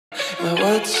My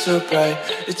world's so bright,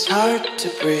 it's hard to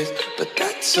breathe, but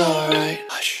that's alright.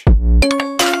 Hush.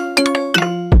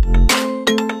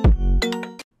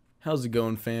 How's it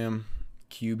going, fam?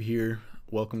 Cube here.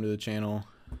 Welcome to the channel.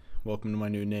 Welcome to my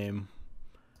new name.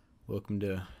 Welcome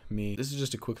to me. This is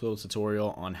just a quick little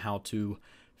tutorial on how to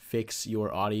fix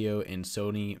your audio in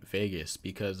Sony Vegas,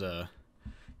 because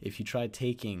if you try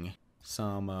taking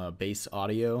some basic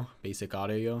audio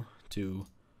to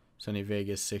Sony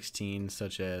Vegas 16,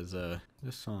 such as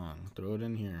this song, throw it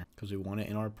in here because we want it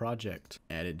in our project.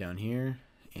 Add it down here,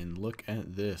 and look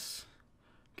at this.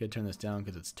 Okay, turn this down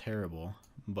because it's terrible,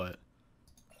 but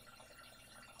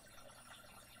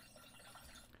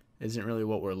isn't really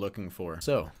what we're looking for.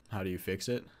 So how do you fix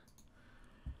it?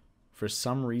 For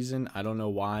some reason, I don't know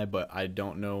why, but I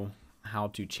don't know how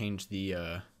to change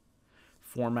the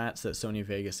formats that Sony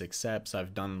Vegas accepts.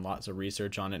 I've done lots of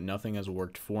research on it. Nothing has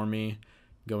worked for me.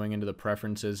 Going into the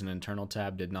preferences and internal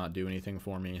tab did not do anything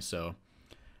for me. So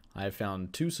I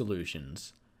found two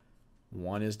solutions.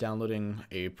 One is downloading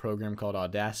a program called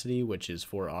Audacity, which is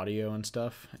for audio and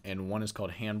stuff. And one is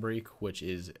called Handbrake, which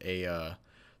is a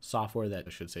software that I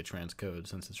should say transcode,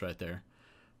 since it's right there.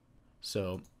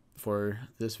 So for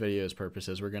this video's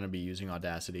purposes, we're going to be using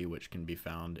Audacity, which can be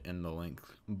found in the link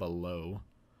below.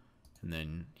 And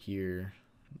then here,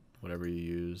 whatever you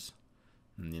use,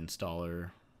 and the installer.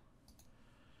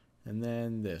 And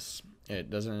then this.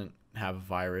 It doesn't have a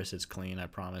virus. It's clean, I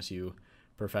promise you.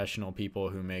 Professional people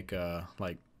who make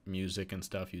like music and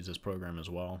stuff use this program as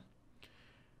well.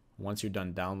 Once you're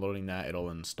done downloading that,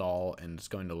 it'll install, and it's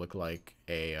going to look like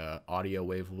a audio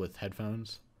wave with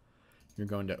headphones. You're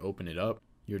going to open it up.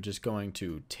 You're just going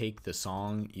to take the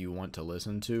song you want to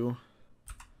listen to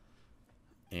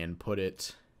and put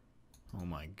it, oh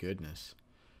my goodness,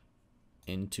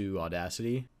 into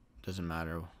Audacity. Doesn't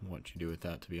matter what you do with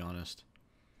that, to be honest.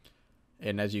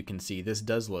 And as you can see, this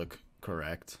does look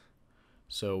correct.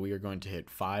 So we are going to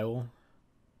hit File,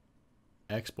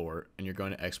 Export, and you're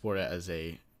going to export it as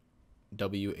a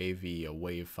WAV, a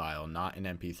WAV file, not an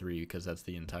MP3, because that's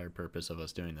the entire purpose of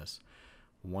us doing this.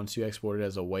 Once you export it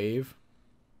as a WAV,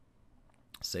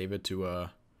 save it to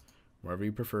wherever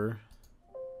you prefer.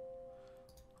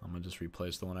 I'm going to just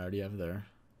replace the one I already have there.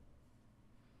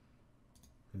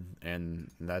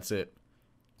 And that's it.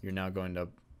 You're now going to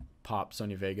pop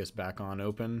Sony Vegas back on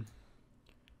open.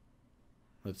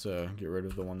 Let's get rid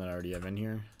of the one that I already have in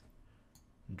here.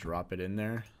 Drop it in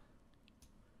there.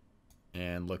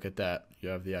 And look at that. You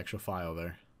have the actual file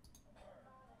there.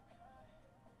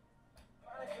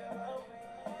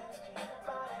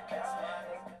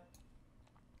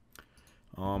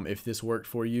 If this worked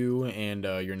for you and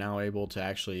you're now able to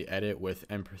actually edit with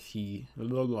MP3,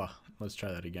 let's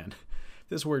try that again.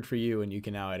 If this worked for you and you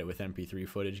can now edit with MP3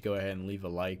 footage, go ahead and leave a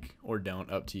like or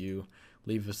don't, up to you.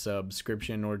 Leave a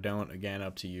subscription or don't, again,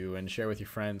 up to you. And share with your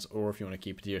friends, or if you want to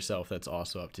keep it to yourself, that's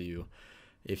also up to you.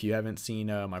 If you haven't seen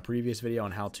my previous video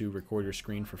on how to record your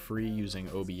screen for free using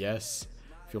OBS,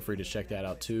 feel free to check that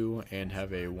out too, and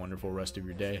have a wonderful rest of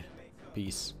your day.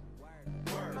 Peace.